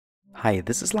Hi,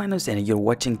 this is Linus and you're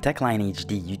watching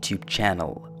TechLineHD YouTube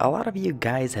channel. A lot of you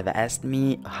guys have asked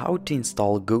me how to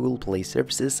install Google Play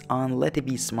services on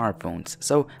Letv smartphones,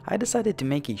 so I decided to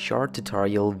make a short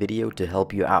tutorial video to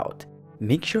help you out.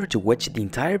 Make sure to watch the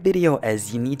entire video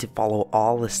as you need to follow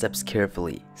all the steps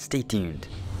carefully. Stay tuned.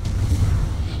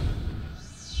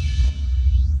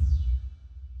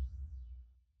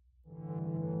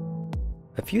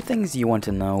 A few things you want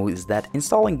to know is that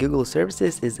installing Google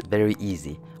services is very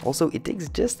easy. Also, it takes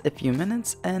just a few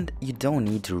minutes and you don't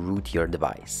need to root your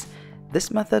device. This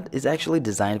method is actually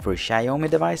designed for Xiaomi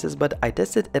devices, but I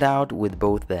tested it out with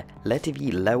both the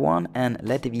Letv Lev and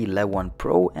Letv Lev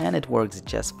Pro and it works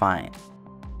just fine.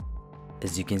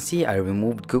 As you can see, I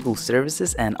removed Google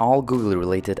services and all Google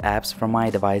related apps from my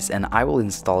device and I will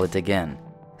install it again.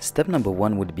 Step number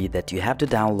 1 would be that you have to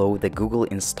download the Google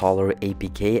Installer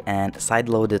APK and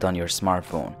sideload it on your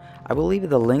smartphone. I will leave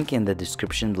the link in the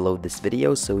description below this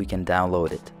video so you can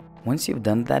download it. Once you've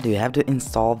done that, you have to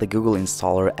install the Google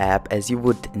Installer app as you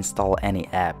would install any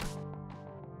app.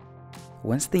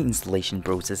 Once the installation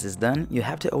process is done, you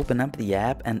have to open up the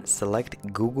app and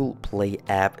select Google Play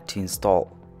app to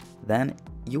install. Then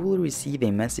you will receive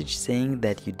a message saying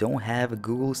that you don't have a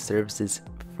Google Services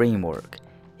Framework.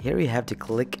 Here you have to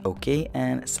click OK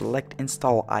and select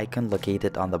Install icon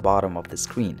located on the bottom of the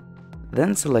screen.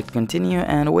 Then select Continue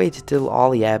and wait till all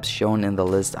the apps shown in the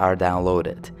list are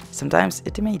downloaded. Sometimes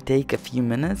it may take a few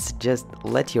minutes, just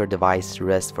let your device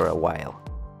rest for a while.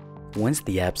 Once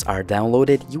the apps are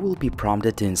downloaded, you will be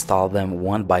prompted to install them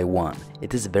one by one.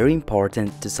 It is very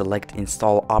important to select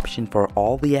Install option for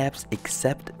all the apps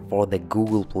except for the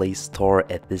Google Play Store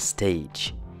at this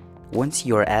stage. Once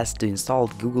you are asked to install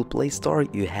Google Play Store,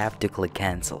 you have to click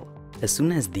Cancel. As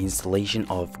soon as the installation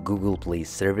of Google Play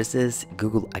Services,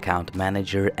 Google Account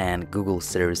Manager and Google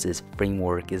Services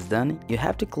Framework is done, you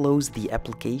have to close the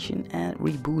application and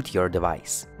reboot your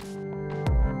device.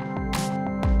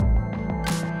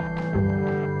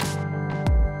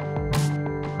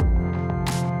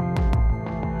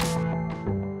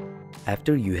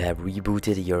 After you have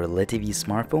rebooted your Letv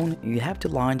smartphone, you have to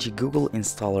launch Google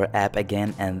Installer app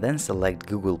again and then select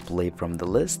Google Play from the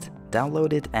list,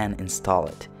 download it and install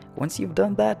it. Once you've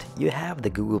done that, you have the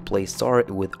Google Play Store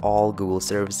with all Google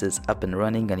services up and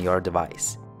running on your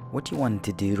device. What you want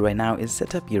to do right now is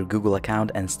set up your Google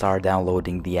account and start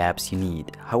downloading the apps you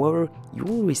need. However, you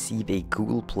will receive a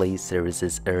Google Play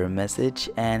Services error message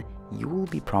and you will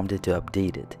be prompted to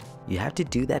update it. You have to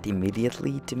do that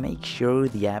immediately to make sure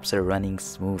the apps are running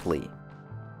smoothly.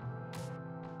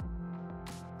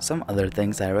 Some other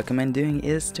things I recommend doing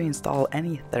is to install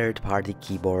any third-party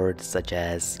keyboard such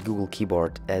as Google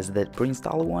Keyboard, as the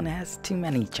pre-installed one has too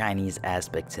many Chinese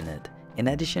aspects in it. In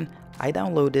addition, I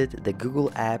downloaded the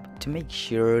Google app to make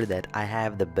sure that I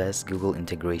have the best Google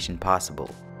integration possible.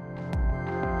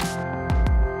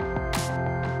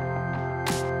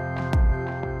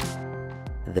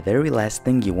 The very last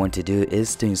thing you want to do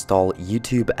is to install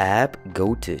YouTube app.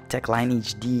 Go to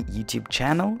TechLineHD YouTube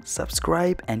channel,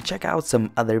 subscribe and check out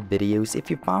some other videos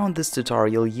if you found this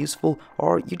tutorial useful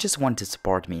or you just want to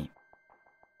support me.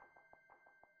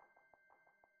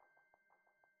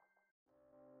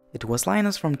 It was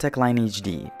Linus from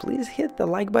TechLineHD. Please hit the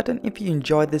like button if you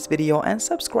enjoyed this video and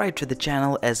subscribe to the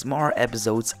channel as more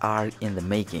episodes are in the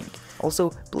making.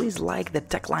 Also, please like the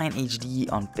TechLineHD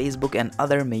on Facebook and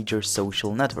other major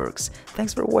social networks.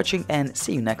 Thanks for watching and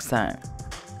see you next time.